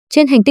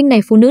Trên hành tinh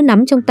này phụ nữ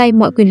nắm trong tay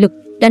mọi quyền lực,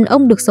 đàn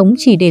ông được sống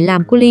chỉ để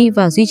làm cu li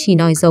và duy trì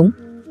nòi giống.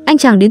 Anh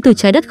chàng đến từ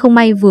trái đất không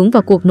may vướng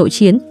vào cuộc nội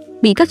chiến,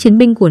 bị các chiến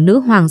binh của nữ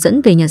hoàng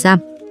dẫn về nhà giam.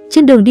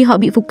 Trên đường đi họ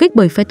bị phục kích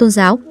bởi phe tôn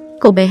giáo,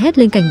 cậu bé hét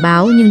lên cảnh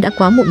báo nhưng đã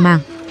quá muộn màng.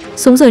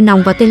 Súng rời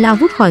nòng và tên lao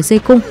vút khỏi dây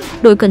cung,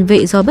 đội cận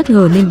vệ do bất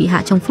ngờ nên bị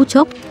hạ trong phút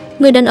chốc.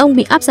 Người đàn ông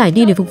bị áp giải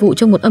đi để phục vụ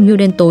cho một âm mưu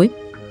đen tối.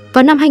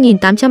 Vào năm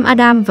 2800,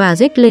 Adam và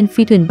Jack lên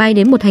phi thuyền bay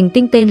đến một hành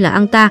tinh tên là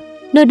Anta,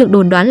 nơi được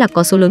đồn đoán là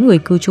có số lớn người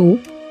cư trú.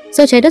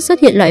 Do trái đất xuất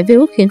hiện loại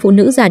virus khiến phụ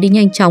nữ già đi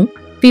nhanh chóng,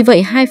 vì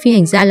vậy hai phi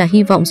hành gia là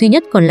hy vọng duy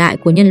nhất còn lại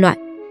của nhân loại.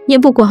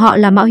 Nhiệm vụ của họ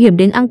là mạo hiểm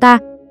đến Anta,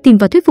 tìm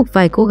và thuyết phục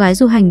vài cô gái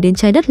du hành đến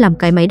trái đất làm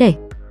cái máy đẻ.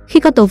 Khi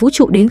con tàu vũ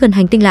trụ đến gần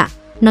hành tinh lạ,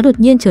 nó đột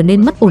nhiên trở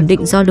nên mất ổn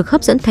định do lực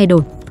hấp dẫn thay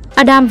đổi.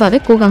 Adam và Jack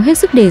cố gắng hết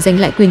sức để giành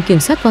lại quyền kiểm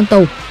soát con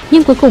tàu,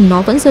 nhưng cuối cùng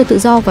nó vẫn rơi tự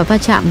do và va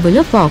chạm với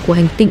lớp vỏ của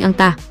hành tinh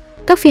Anta.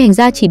 Các phi hành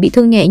gia chỉ bị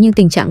thương nhẹ nhưng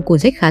tình trạng của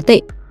Jack khá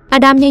tệ.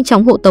 Adam nhanh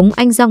chóng hộ tống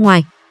anh ra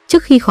ngoài,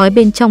 trước khi khói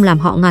bên trong làm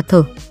họ ngạt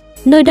thở.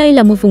 Nơi đây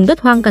là một vùng đất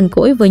hoang cằn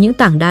cỗi với những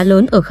tảng đá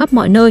lớn ở khắp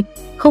mọi nơi,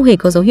 không hề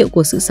có dấu hiệu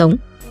của sự sống.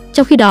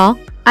 Trong khi đó,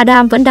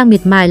 Adam vẫn đang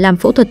miệt mài làm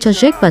phẫu thuật cho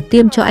Jack và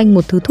tiêm cho anh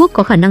một thứ thuốc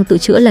có khả năng tự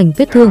chữa lành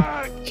vết thương.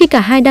 Khi cả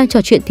hai đang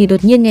trò chuyện thì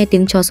đột nhiên nghe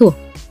tiếng chó sủa.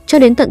 Cho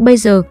đến tận bây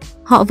giờ,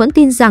 họ vẫn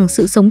tin rằng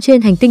sự sống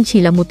trên hành tinh chỉ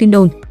là một tin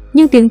đồn,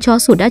 nhưng tiếng chó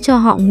sủa đã cho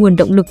họ nguồn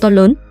động lực to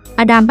lớn.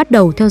 Adam bắt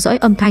đầu theo dõi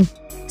âm thanh.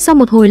 Sau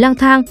một hồi lang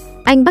thang,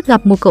 anh bắt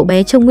gặp một cậu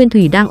bé trông nguyên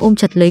thủy đang ôm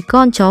chặt lấy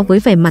con chó với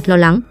vẻ mặt lo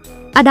lắng.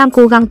 Adam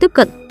cố gắng tiếp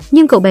cận,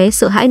 nhưng cậu bé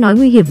sợ hãi nói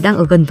nguy hiểm đang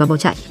ở gần và bỏ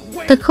chạy.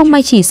 Thật không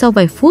may, chỉ sau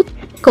vài phút,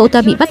 cậu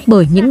ta bị bắt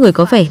bởi những người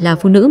có vẻ là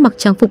phụ nữ mặc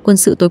trang phục quân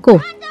sự tối cổ.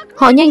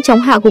 Họ nhanh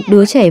chóng hạ gục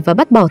đứa trẻ và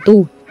bắt bỏ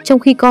tù, trong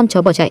khi con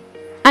chó bỏ chạy.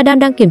 Adam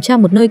đang kiểm tra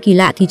một nơi kỳ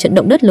lạ thì trận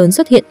động đất lớn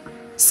xuất hiện.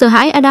 Sợ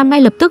hãi, Adam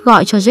ngay lập tức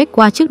gọi cho Jack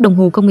qua chiếc đồng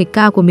hồ công nghệ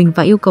cao của mình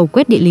và yêu cầu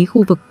quét địa lý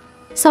khu vực.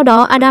 Sau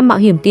đó Adam mạo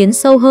hiểm tiến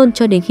sâu hơn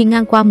cho đến khi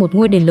ngang qua một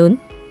ngôi đền lớn.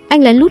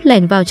 Anh lén lút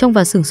lẻn vào trong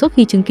và sửng sốt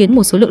khi chứng kiến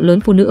một số lượng lớn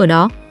phụ nữ ở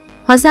đó.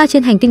 Hóa ra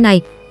trên hành tinh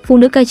này, phụ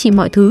nữ cai trị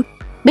mọi thứ.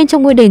 Bên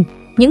trong ngôi đền,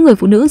 những người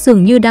phụ nữ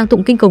dường như đang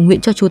tụng kinh cầu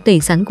nguyện cho chúa tể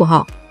rắn của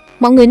họ.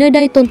 Mọi người nơi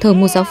đây tôn thờ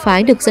một giáo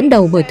phái được dẫn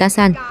đầu bởi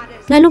Tarzan.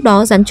 Ngay lúc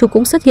đó, rắn chúa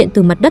cũng xuất hiện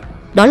từ mặt đất,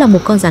 đó là một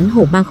con rắn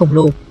hổ mang khổng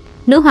lồ.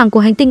 Nữ hoàng của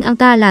hành tinh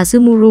Anta là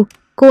Sumuru,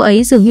 cô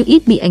ấy dường như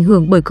ít bị ảnh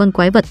hưởng bởi con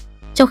quái vật.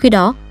 Trong khi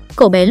đó,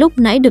 cậu bé lúc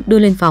nãy được đưa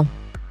lên phòng.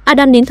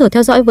 Adam nín thở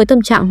theo dõi với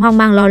tâm trạng hoang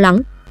mang lo lắng.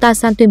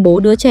 Tarzan tuyên bố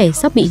đứa trẻ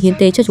sắp bị hiến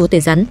tế cho chúa tể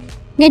rắn.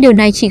 Nghe điều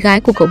này, chị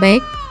gái của cậu bé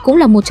cũng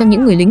là một trong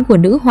những người lính của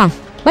nữ hoàng,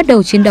 bắt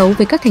đầu chiến đấu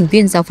với các thành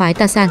viên giáo phái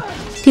Tarzan.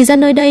 Thì ra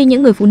nơi đây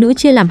những người phụ nữ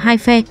chia làm hai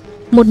phe,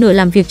 một nửa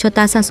làm việc cho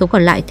Tarzan, số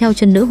còn lại theo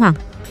chân nữ hoàng.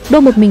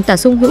 Đôi một mình tả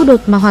sung hữu đột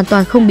mà hoàn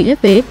toàn không bị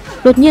ép vế.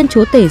 Đột nhiên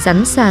chúa tể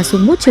rắn xà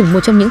xuống mút chửng một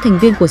trong những thành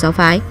viên của giáo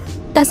phái.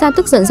 Tarzan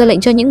tức giận ra lệnh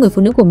cho những người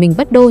phụ nữ của mình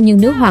bắt đô,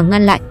 nhưng nữ hoàng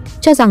ngăn lại,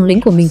 cho rằng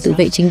lính của mình tự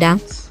vệ chính đáng.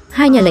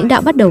 Hai nhà lãnh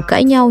đạo bắt đầu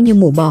cãi nhau như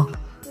mổ bò.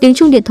 Tiếng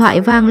chuông điện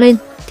thoại vang lên,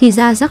 thì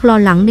ra Jack lo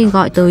lắng nên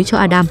gọi tới cho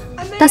Adam.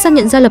 Tarzan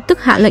nhận ra lập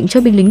tức hạ lệnh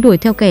cho binh lính đuổi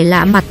theo kẻ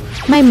lạ mặt.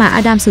 May mà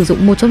Adam sử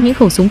dụng một trong những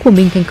khẩu súng của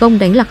mình thành công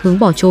đánh lạc hướng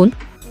bỏ trốn.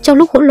 Trong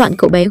lúc hỗn loạn,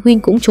 cậu bé Nguyen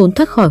cũng trốn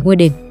thoát khỏi ngôi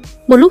đền.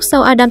 Một lúc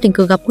sau, Adam tình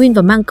cờ gặp Nguyen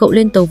và mang cậu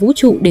lên tàu vũ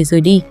trụ để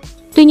rời đi.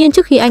 Tuy nhiên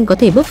trước khi anh có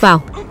thể bước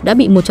vào, đã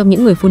bị một trong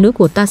những người phụ nữ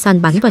của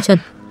Tarzan bắn vào chân.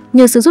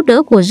 Nhờ sự giúp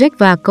đỡ của Jack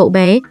và cậu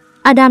bé,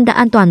 Adam đã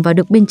an toàn vào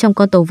được bên trong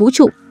con tàu vũ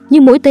trụ,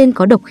 nhưng mũi tên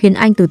có độc khiến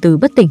anh từ từ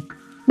bất tỉnh.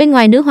 Bên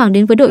ngoài, nữ hoàng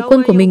đến với đội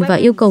quân của mình và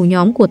yêu cầu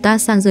nhóm của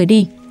Tarzan rời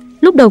đi.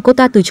 Lúc đầu cô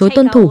ta từ chối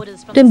tuân thủ,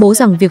 tuyên bố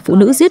rằng việc phụ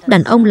nữ giết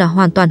đàn ông là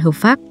hoàn toàn hợp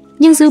pháp.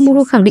 Nhưng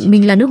Sumuru khẳng định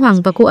mình là nữ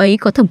hoàng và cô ấy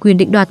có thẩm quyền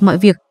định đoạt mọi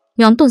việc.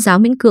 Nhóm tôn giáo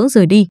miễn cưỡng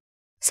rời đi.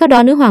 Sau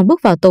đó nữ hoàng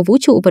bước vào tàu vũ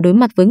trụ và đối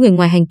mặt với người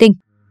ngoài hành tinh.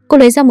 Cô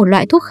lấy ra một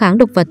loại thuốc kháng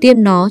độc và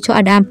tiêm nó cho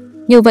Adam,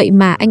 nhờ vậy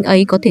mà anh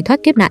ấy có thể thoát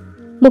kiếp nạn.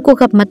 Một cuộc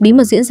gặp mặt bí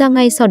mật diễn ra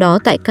ngay sau đó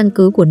tại căn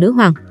cứ của nữ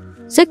hoàng.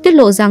 Jack tiết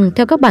lộ rằng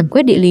theo các bản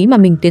quét địa lý mà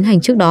mình tiến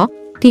hành trước đó,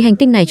 thì hành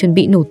tinh này chuẩn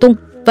bị nổ tung,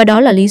 và đó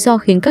là lý do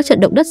khiến các trận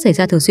động đất xảy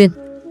ra thường xuyên.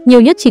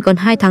 Nhiều nhất chỉ còn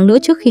 2 tháng nữa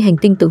trước khi hành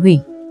tinh tự hủy.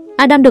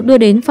 Adam được đưa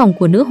đến phòng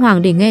của nữ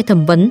hoàng để nghe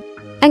thẩm vấn.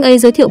 Anh ấy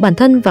giới thiệu bản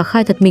thân và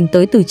khai thật mình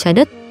tới từ trái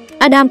đất.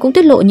 Adam cũng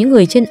tiết lộ những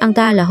người trên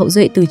Anta là hậu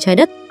duệ từ trái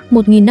đất.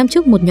 1000 năm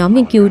trước, một nhóm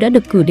nghiên cứu đã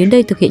được cử đến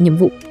đây thực hiện nhiệm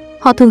vụ.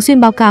 Họ thường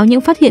xuyên báo cáo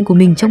những phát hiện của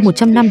mình trong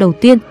 100 năm đầu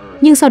tiên,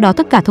 nhưng sau đó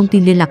tất cả thông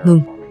tin liên lạc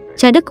ngừng.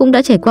 Trái đất cũng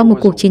đã trải qua một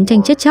cuộc chiến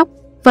tranh chết chóc,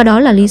 và đó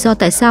là lý do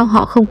tại sao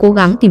họ không cố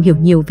gắng tìm hiểu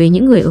nhiều về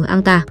những người ở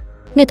Anta.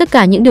 Nghe tất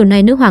cả những điều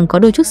này, nữ hoàng có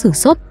đôi chút sửng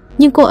sốt,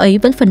 nhưng cô ấy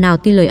vẫn phần nào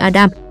tin lời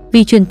Adam,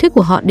 vì truyền thuyết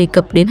của họ đề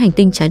cập đến hành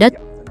tinh trái đất.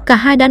 Cả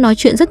hai đã nói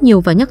chuyện rất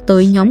nhiều và nhắc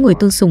tới nhóm người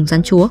tôn sùng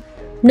rắn chúa.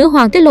 Nữ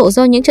hoàng tiết lộ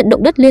do những trận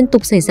động đất liên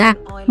tục xảy ra,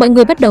 mọi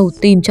người bắt đầu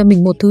tìm cho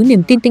mình một thứ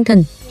niềm tin tinh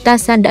thần.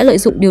 Tarzan đã lợi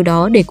dụng điều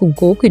đó để củng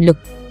cố quyền lực.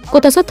 Cô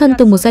ta xuất thân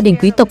từ một gia đình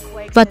quý tộc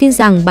và tin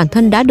rằng bản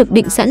thân đã được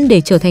định sẵn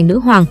để trở thành nữ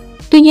hoàng,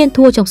 tuy nhiên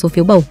thua trong số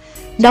phiếu bầu.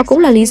 Đó cũng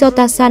là lý do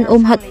Tarzan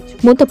ôm hận,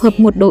 muốn tập hợp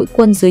một đội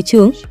quân dưới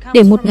trướng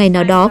để một ngày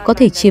nào đó có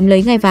thể chiếm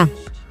lấy ngai vàng.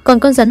 Còn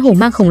con rắn hổ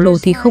mang khổng lồ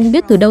thì không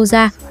biết từ đâu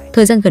ra,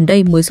 thời gian gần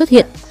đây mới xuất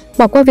hiện.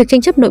 Bỏ qua việc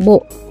tranh chấp nội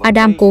bộ,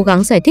 Adam cố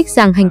gắng giải thích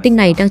rằng hành tinh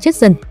này đang chết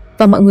dần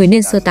và mọi người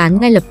nên sơ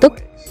tán ngay lập tức.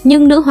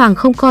 Nhưng nữ hoàng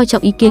không coi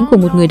trọng ý kiến của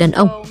một người đàn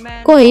ông.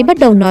 Cô ấy bắt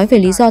đầu nói về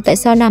lý do tại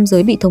sao nam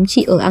giới bị thống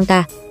trị ở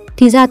Anta.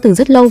 Thì ra từ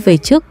rất lâu về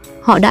trước,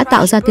 họ đã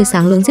tạo ra tia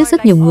sáng lớn giết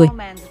rất nhiều người.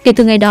 Kể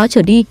từ ngày đó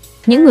trở đi,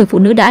 những người phụ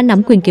nữ đã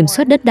nắm quyền kiểm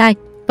soát đất đai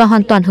và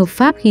hoàn toàn hợp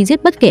pháp khi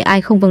giết bất kể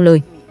ai không vâng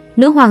lời.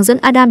 Nữ hoàng dẫn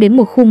Adam đến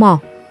một khu mỏ,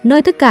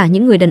 nơi tất cả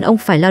những người đàn ông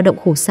phải lao động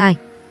khổ sai.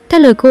 Theo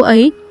lời cô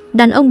ấy,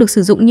 đàn ông được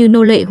sử dụng như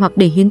nô lệ hoặc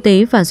để hiến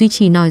tế và duy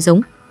trì nòi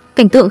giống.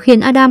 Cảnh tượng khiến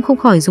Adam không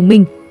khỏi rùng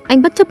mình.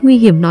 Anh bất chấp nguy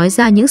hiểm nói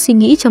ra những suy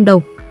nghĩ trong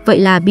đầu, vậy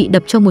là bị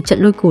đập cho một trận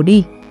lôi cổ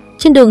đi.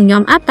 Trên đường,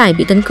 nhóm áp tải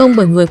bị tấn công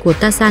bởi người của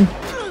Tarzan.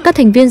 Các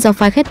thành viên giáo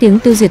phái khét tiếng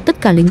tiêu diệt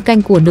tất cả lính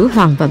canh của nữ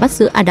hoàng và bắt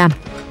giữ Adam.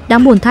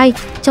 Đáng buồn thay,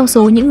 trong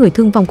số những người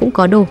thương vong cũng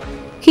có Đồ.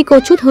 Khi cô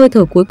chút hơi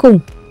thở cuối cùng,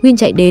 Nguyen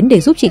chạy đến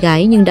để giúp chị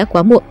gái nhưng đã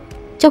quá muộn.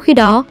 Trong khi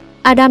đó,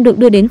 Adam được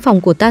đưa đến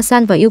phòng của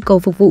Tarzan và yêu cầu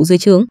phục vụ dưới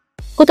trướng.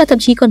 Cô ta thậm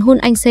chí còn hôn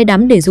anh say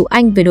đắm để dụ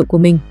anh về đội của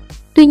mình.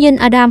 Tuy nhiên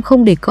Adam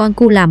không để con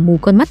Cu làm mù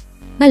con mắt,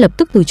 ngay lập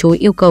tức từ chối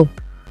yêu cầu.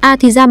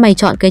 Thì ra mày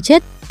chọn cái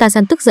chết.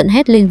 Tarzan tức giận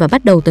hét lên và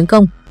bắt đầu tấn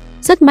công.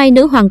 Rất may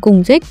nữ hoàng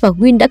cùng Jake và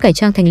Nguyen đã cải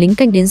trang thành lính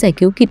canh đến giải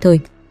cứu kịp thời.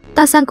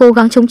 Tarzan cố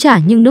gắng chống trả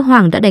nhưng nữ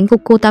hoàng đã đánh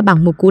gục cô ta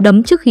bằng một cú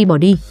đấm trước khi bỏ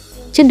đi.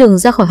 Trên đường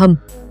ra khỏi hầm,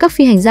 các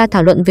phi hành gia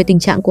thảo luận về tình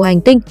trạng của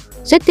hành tinh.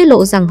 Jake tiết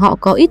lộ rằng họ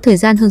có ít thời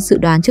gian hơn dự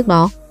đoán trước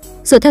đó.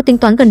 Dựa theo tính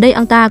toán gần đây,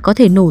 anh ta có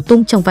thể nổ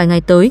tung trong vài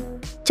ngày tới.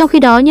 Trong khi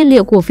đó, nhiên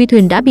liệu của phi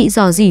thuyền đã bị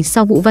rò rỉ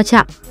sau vụ va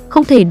chạm,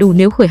 không thể đủ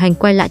nếu khởi hành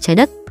quay lại trái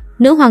đất.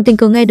 Nữ hoàng tình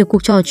cờ nghe được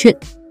cuộc trò chuyện,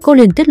 cô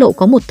liền tiết lộ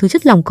có một thứ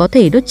chất lỏng có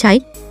thể đốt cháy,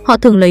 họ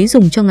thường lấy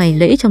dùng cho ngày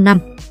lễ trong năm.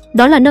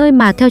 Đó là nơi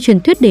mà theo truyền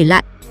thuyết để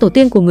lại, tổ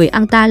tiên của người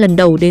Anta lần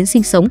đầu đến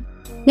sinh sống.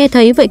 Nghe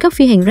thấy vậy, các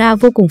phi hành gia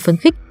vô cùng phấn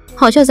khích,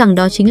 họ cho rằng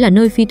đó chính là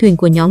nơi phi thuyền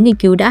của nhóm nghiên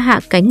cứu đã hạ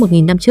cánh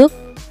 1000 năm trước.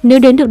 Nếu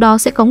đến được đó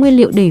sẽ có nguyên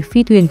liệu để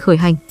phi thuyền khởi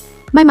hành.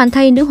 May mắn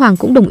thay, nữ hoàng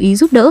cũng đồng ý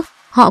giúp đỡ,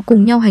 họ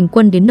cùng nhau hành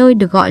quân đến nơi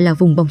được gọi là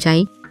vùng bỏng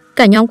cháy.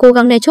 Cả nhóm cố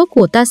gắng né chốt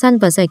của Tarzan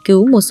và giải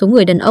cứu một số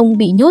người đàn ông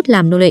bị nhốt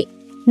làm nô lệ.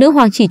 Nữ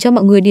hoàng chỉ cho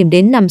mọi người điểm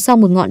đến nằm sau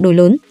một ngọn đồi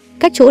lớn,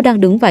 cách chỗ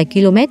đang đứng vài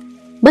km.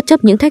 Bất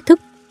chấp những thách thức,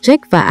 Jake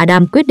và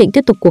Adam quyết định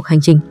tiếp tục cuộc hành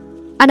trình.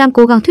 Adam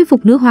cố gắng thuyết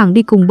phục nữ hoàng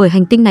đi cùng bởi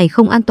hành tinh này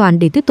không an toàn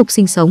để tiếp tục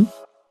sinh sống.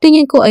 Tuy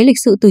nhiên cô ấy lịch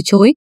sự từ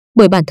chối,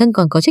 bởi bản thân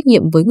còn có trách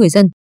nhiệm với người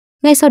dân.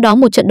 Ngay sau đó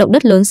một trận động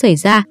đất lớn xảy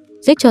ra,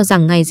 Jake cho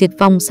rằng ngày diệt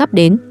vong sắp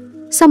đến.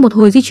 Sau một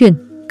hồi di chuyển,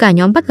 cả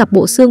nhóm bắt gặp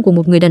bộ xương của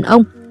một người đàn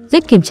ông.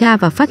 Jake kiểm tra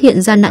và phát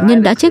hiện ra nạn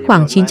nhân đã chết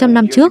khoảng 900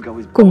 năm trước,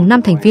 cùng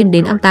 5 thành viên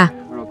đến Anta.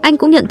 Anh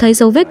cũng nhận thấy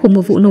dấu vết của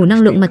một vụ nổ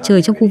năng lượng mặt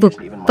trời trong khu vực,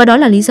 và đó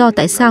là lý do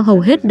tại sao hầu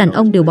hết đàn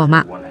ông đều bỏ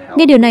mạng.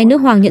 Nghe điều này, nữ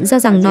hoàng nhận ra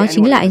rằng nó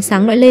chính là ánh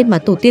sáng lóe lên mà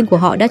tổ tiên của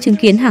họ đã chứng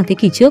kiến hàng thế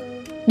kỷ trước.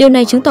 Điều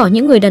này chứng tỏ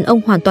những người đàn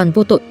ông hoàn toàn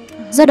vô tội.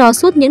 Do đó,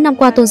 suốt những năm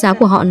qua, tôn giáo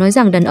của họ nói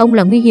rằng đàn ông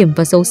là nguy hiểm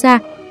và xấu xa,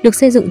 được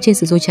xây dựng trên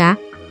sự dối trá.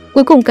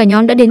 Cuối cùng, cả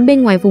nhóm đã đến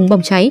bên ngoài vùng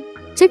bỏng cháy.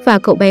 Jake và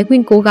cậu bé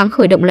Nguyen cố gắng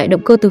khởi động lại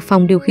động cơ từ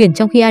phòng điều khiển,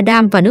 trong khi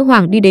Adam và nữ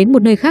hoàng đi đến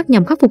một nơi khác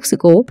nhằm khắc phục sự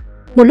cố.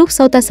 Một lúc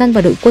sau, Tarzan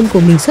và đội quân của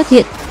mình xuất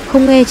hiện,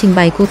 không nghe trình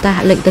bày, cô ta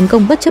hạ lệnh tấn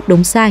công bất chấp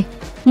đúng sai.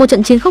 Một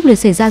trận chiến khốc liệt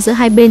xảy ra giữa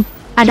hai bên.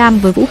 Adam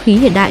với vũ khí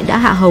hiện đại đã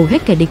hạ hầu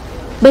hết kẻ địch.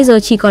 Bây giờ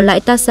chỉ còn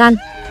lại Tarzan,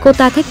 cô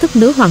ta thách thức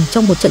nữ hoàng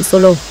trong một trận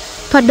solo.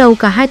 Thoạt đầu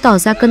cả hai tỏ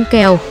ra cân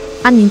kèo,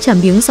 ăn miếng trả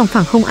miếng, sòng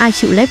phẳng không ai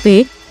chịu lép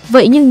vế.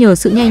 Vậy nhưng nhờ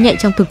sự nhanh nhạy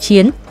trong thực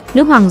chiến,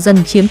 nữ hoàng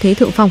dần chiếm thế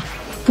thượng phong.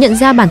 Nhận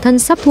ra bản thân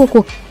sắp thua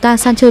cuộc,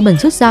 Tarzan chơi bẩn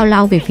rút dao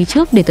lao về phía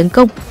trước để tấn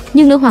công,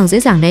 nhưng nữ hoàng dễ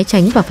dàng né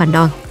tránh và phản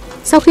đòn.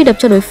 Sau khi đập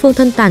cho đối phương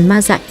thân tàn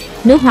ma dại,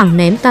 nữ hoàng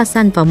ném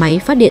Tarzan vào máy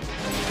phát điện.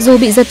 Dù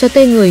bị giật cho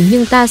tê người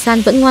nhưng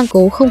Tarzan vẫn ngoan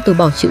cố không từ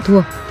bỏ chịu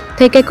thua.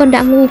 Thấy cái con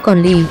đã ngu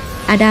còn lì,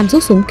 Adam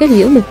rút súng kết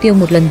liễu mục tiêu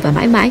một lần và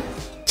mãi mãi.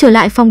 Trở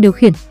lại phòng điều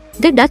khiển,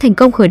 Kịch đã thành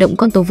công khởi động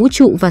con tàu vũ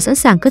trụ và sẵn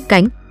sàng cất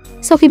cánh.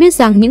 Sau khi biết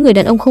rằng những người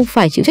đàn ông không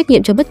phải chịu trách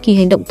nhiệm cho bất kỳ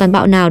hành động tàn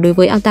bạo nào đối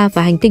với Anta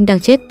và hành tinh đang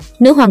chết,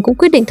 nữ hoàng cũng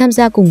quyết định tham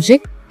gia cùng Jake,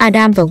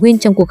 Adam và Nguyen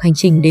trong cuộc hành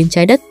trình đến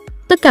trái đất.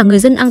 Tất cả người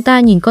dân Anta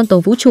nhìn con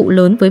tàu vũ trụ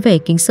lớn với vẻ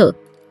kính sợ.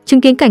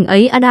 Chứng kiến cảnh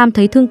ấy, Adam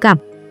thấy thương cảm,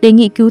 đề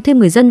nghị cứu thêm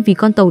người dân vì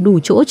con tàu đủ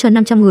chỗ cho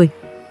 500 người.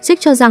 Jake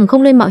cho rằng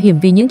không nên mạo hiểm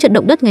vì những trận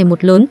động đất ngày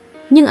một lớn,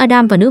 nhưng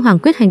Adam và nữ hoàng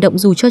quyết hành động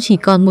dù cho chỉ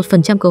còn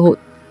 1% cơ hội.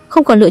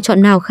 Không còn lựa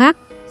chọn nào khác,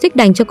 Jake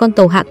đành cho con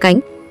tàu hạ cánh.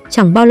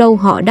 Chẳng bao lâu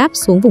họ đáp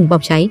xuống vùng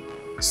bỏng cháy.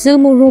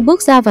 Sumuru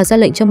bước ra và ra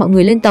lệnh cho mọi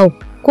người lên tàu.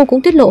 Cô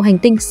cũng tiết lộ hành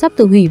tinh sắp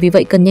tự hủy, vì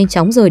vậy cần nhanh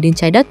chóng rời đến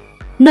trái đất,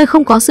 nơi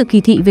không có sự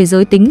kỳ thị về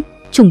giới tính,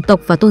 chủng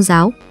tộc và tôn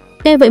giáo.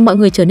 Nghe vậy mọi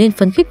người trở nên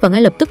phấn khích và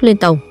ngay lập tức lên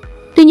tàu.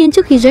 Tuy nhiên,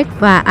 trước khi Jake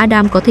và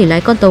Adam có thể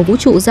lái con tàu vũ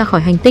trụ ra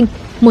khỏi hành tinh,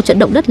 một trận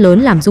động đất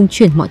lớn làm rung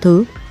chuyển mọi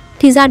thứ.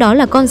 Thì ra đó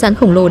là con rắn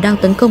khổng lồ đang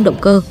tấn công động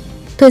cơ.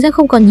 Thời gian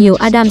không còn nhiều,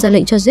 Adam ra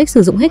lệnh cho Jake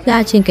sử dụng hết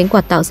ga trên cánh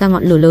quạt tạo ra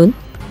ngọn lửa lớn.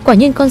 Quả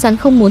nhiên con rắn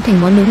không muốn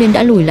thành món nướng nên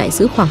đã lùi lại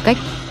giữ khoảng cách.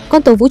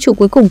 Con tàu vũ trụ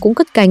cuối cùng cũng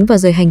cất cánh và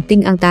rời hành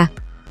tinh Anta.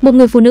 Một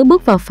người phụ nữ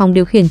bước vào phòng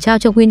điều khiển trao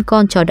cho Nguyen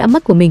con chó đã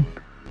mất của mình.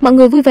 Mọi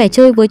người vui vẻ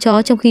chơi với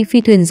chó trong khi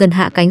phi thuyền dần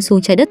hạ cánh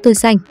xuống trái đất tươi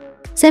xanh.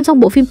 Xem xong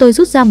bộ phim tôi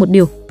rút ra một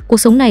điều, cuộc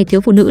sống này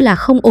thiếu phụ nữ là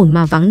không ổn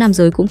mà vắng nam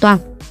giới cũng toang.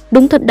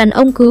 Đúng thật, đàn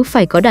ông cứ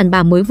phải có đàn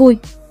bà mới vui.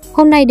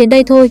 Hôm nay đến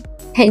đây thôi,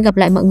 hẹn gặp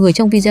lại mọi người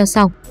trong video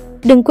sau.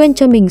 Đừng quên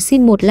cho mình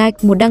xin một like,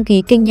 một đăng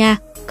ký kênh nha.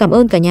 Cảm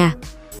ơn cả nhà.